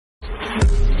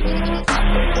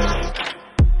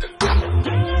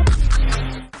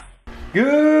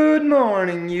Good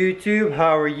morning, YouTube.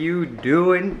 How are you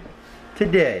doing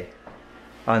today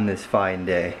on this fine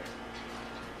day?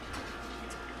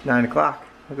 9 o'clock.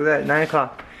 Look at that, 9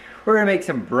 o'clock. We're gonna make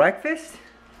some breakfast,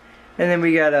 and then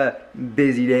we got a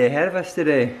busy day ahead of us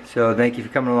today. So thank you for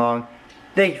coming along.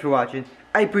 Thank you for watching.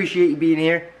 I appreciate you being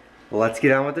here. Let's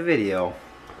get on with the video.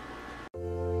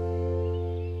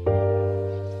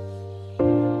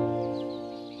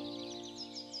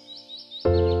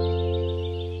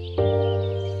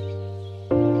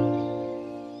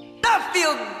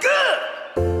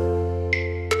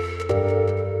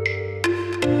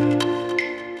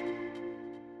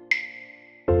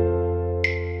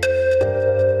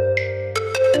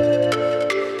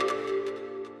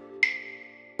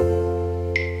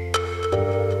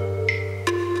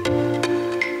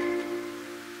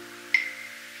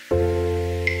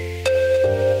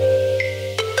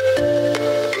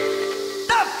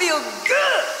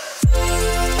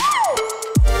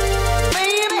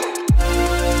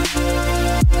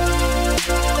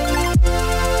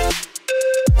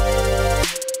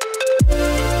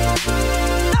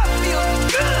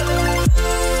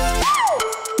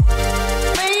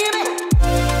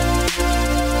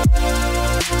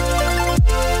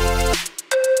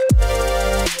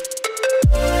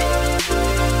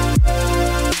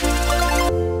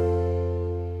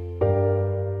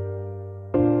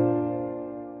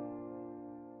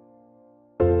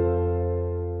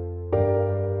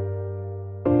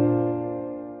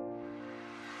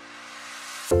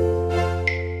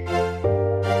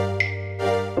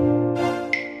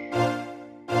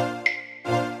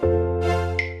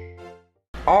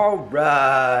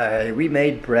 Alright, we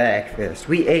made breakfast.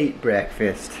 We ate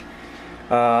breakfast.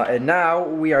 And now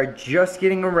we are just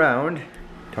getting around,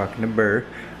 talking to Burr,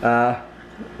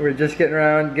 we're just getting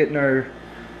around, getting our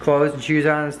clothes and shoes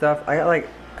on and stuff. I got like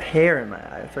hair in my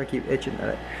eye, so I keep itching at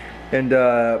it. And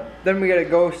then we gotta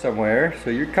go somewhere, so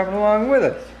you're coming along with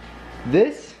us.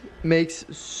 This makes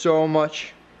so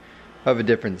much of a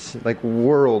difference, like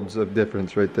worlds of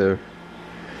difference right there.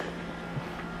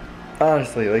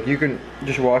 Honestly, like you can,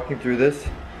 just walking through this,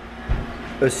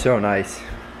 it's so nice.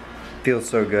 Feels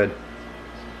so good.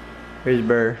 Here's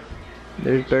Burr.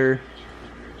 There's Burr.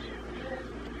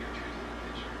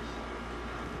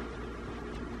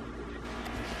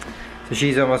 So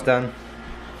she's almost done.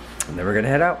 And then we're gonna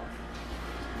head out.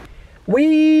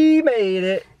 We made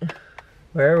it.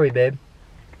 Where are we, babe?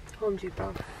 Home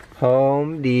Depot.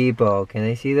 Home Depot. Can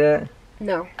they see that?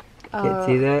 No. Can't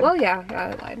see that? Well, yeah,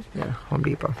 I lied. Yeah, Home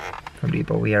Depot. Home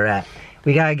Depot we are at.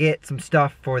 We gotta get some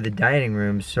stuff for the dining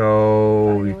room,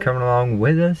 so you're coming along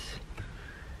with us.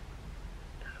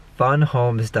 Fun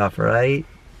home stuff, right?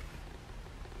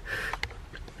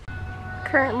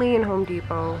 Currently in Home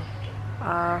Depot,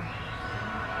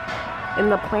 in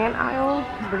the plant aisle,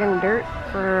 we're getting dirt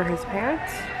for his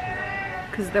parents,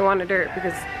 because they wanted dirt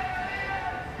because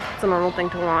it's a normal thing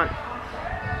to want.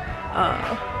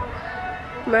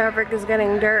 Maverick is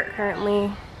getting dirt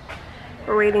currently.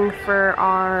 We're waiting for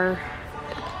our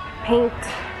paint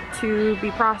to be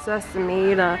processed and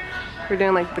made. We're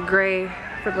doing like the gray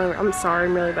for the, I'm sorry,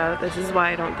 I'm really bad at this. This is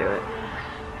why I don't do it.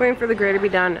 Waiting for the gray to be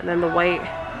done and then the white.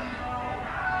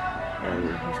 And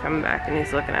he's coming back and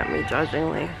he's looking at me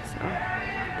judgingly, so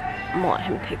I'm gonna let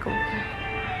him take over.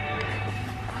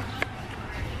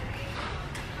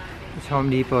 This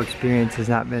Home Depot experience has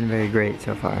not been very great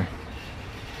so far.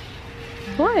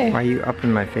 Why? Why are you up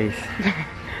in my face?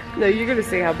 No, you're gonna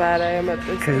see how bad I am at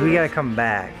this. Because we gotta come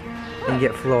back and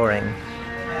get flooring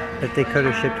that they could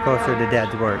have shipped closer to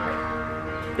Dad's work.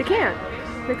 They can't.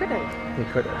 They couldn't. They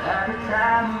could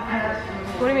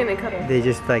have. What do you mean they couldn't? They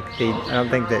just like, I don't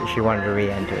think that she wanted to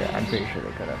re-enter it. I'm pretty sure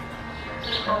they could have.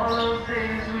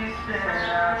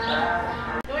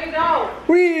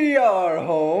 We are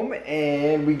home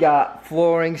and we got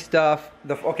flooring stuff.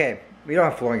 Okay, we don't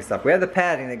have flooring stuff. We have the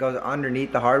padding that goes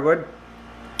underneath the hardwood.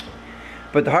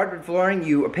 But the hardwood flooring,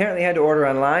 you apparently had to order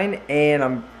online, and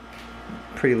I'm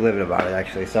pretty livid about it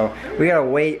actually. So we gotta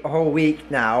wait a whole week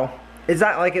now. It's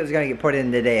not like it was gonna get put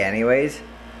in today anyways.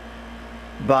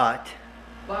 But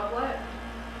What?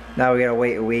 now we gotta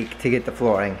wait a week to get the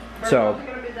flooring. So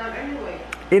Gonna be done anyway.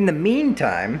 in the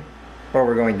meantime, what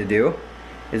we're going to do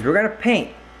is we're gonna paint.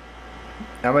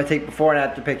 I'm gonna take before and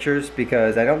after pictures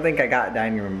because I don't think I got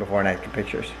dining room before and after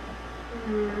pictures.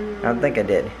 I don't think I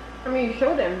did. I mean, you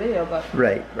showed it in video, but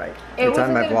Right. It's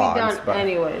on my vlogs. Be done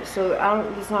anyway, so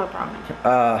it's not a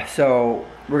problem. So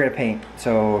we're gonna paint.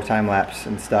 So time lapse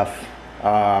and stuff.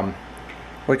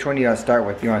 Which one do you want to start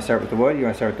with? You want to start with the wood? Or you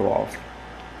want to start with the walls?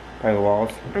 Probably the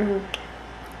walls.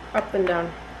 Up and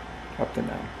down. Up and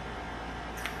down.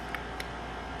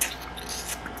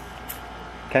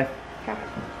 Okay? Okay.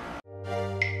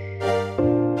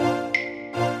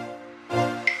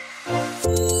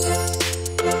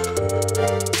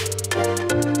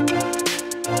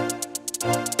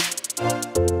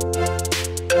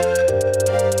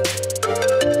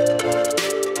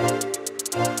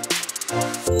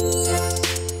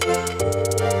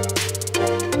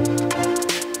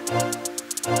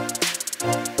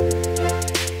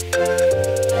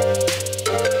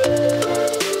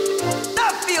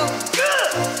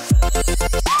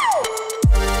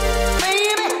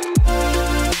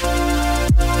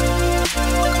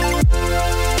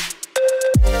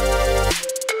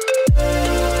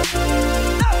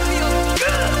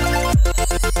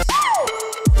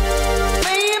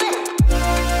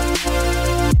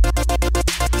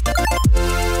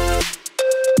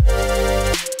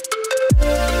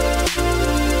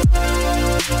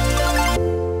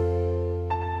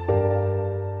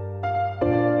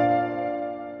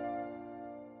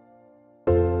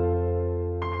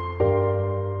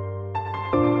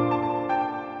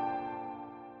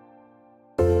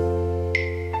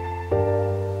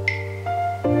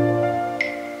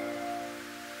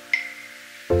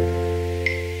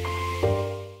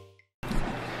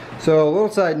 So a little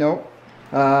side note,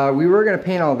 we were gonna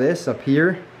paint all this up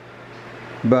here,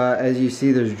 but as you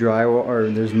see there's drywall, or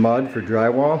there's mud for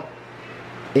drywall.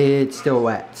 It's still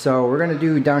wet, so we're gonna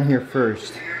do down here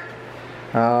first.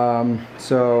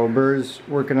 So Burr's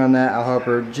working on that. I'll help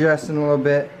her just in a little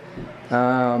bit.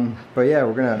 But yeah,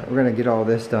 we're gonna get all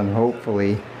this done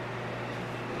hopefully.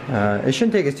 It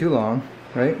shouldn't take us too long,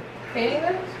 right? Painting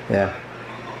this? Yeah.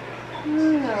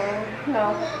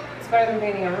 No. It's better than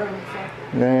painting a room. So.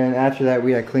 And then after that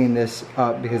we gotta clean this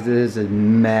up because it is a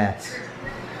mess.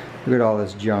 Look at all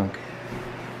this junk.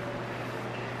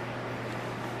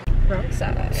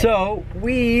 So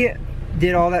we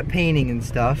did all that painting and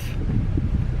stuff,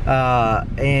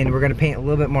 and we're gonna paint a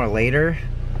little bit more later,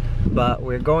 but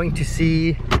we're going to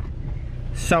see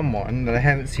someone that I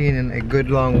haven't seen in a good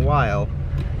long while.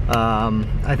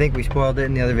 I think we spoiled it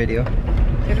in the other video.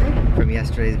 Did we? From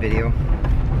yesterday's video.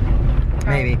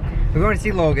 Maybe. We're going to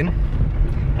see Logan.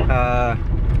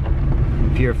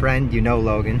 If you're a friend, you know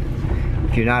Logan.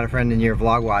 If you're not a friend and you're a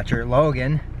vlog watcher,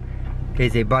 Logan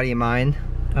is a buddy of mine.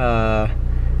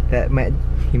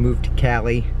 He moved to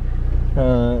Cali,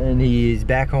 and he's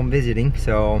back home visiting,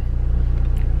 so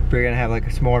we're gonna have like a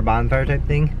s'more bonfire type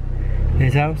thing in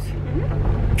his house.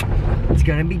 It's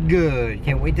gonna be good.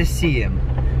 Can't wait to see him.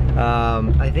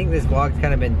 I think this vlog's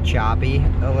kind of been choppy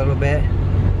a little bit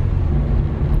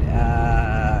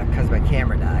because my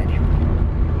camera died.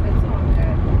 It's all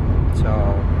good. So,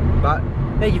 but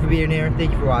thank you for being here.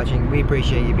 Thank you for watching. We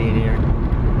appreciate you being here.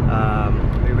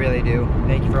 We really do.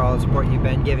 Thank you for all the support you've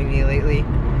been giving me lately,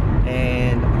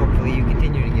 and hopefully you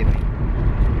continue to give me.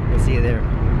 We'll see you there.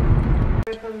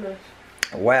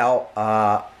 Well,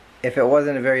 if it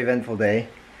wasn't a very eventful day,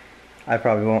 I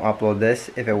probably won't upload this.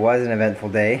 If it was an eventful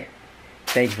day,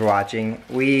 thank you for watching.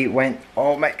 We went,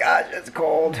 oh my gosh, it's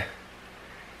cold.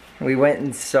 We went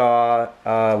and saw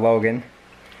Logan.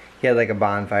 He had like a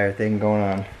bonfire thing going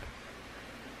on.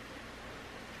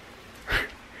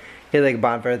 He had like a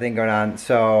bonfire thing going on,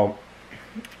 so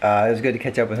it was good to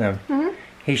catch up with him.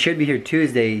 He should be here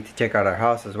Tuesday to check out our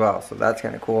house as well, so that's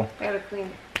kind of cool. I gotta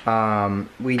clean.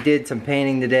 We did some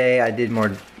painting today. I did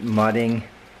more mudding.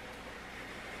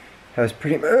 That was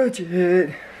pretty much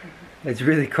it. It's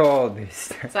really cold.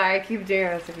 Sorry, I keep doing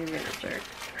this if you make a jerk.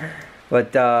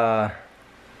 But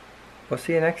we'll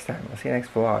see you next time. We'll see you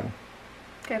next vlog.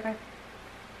 Okay, bye.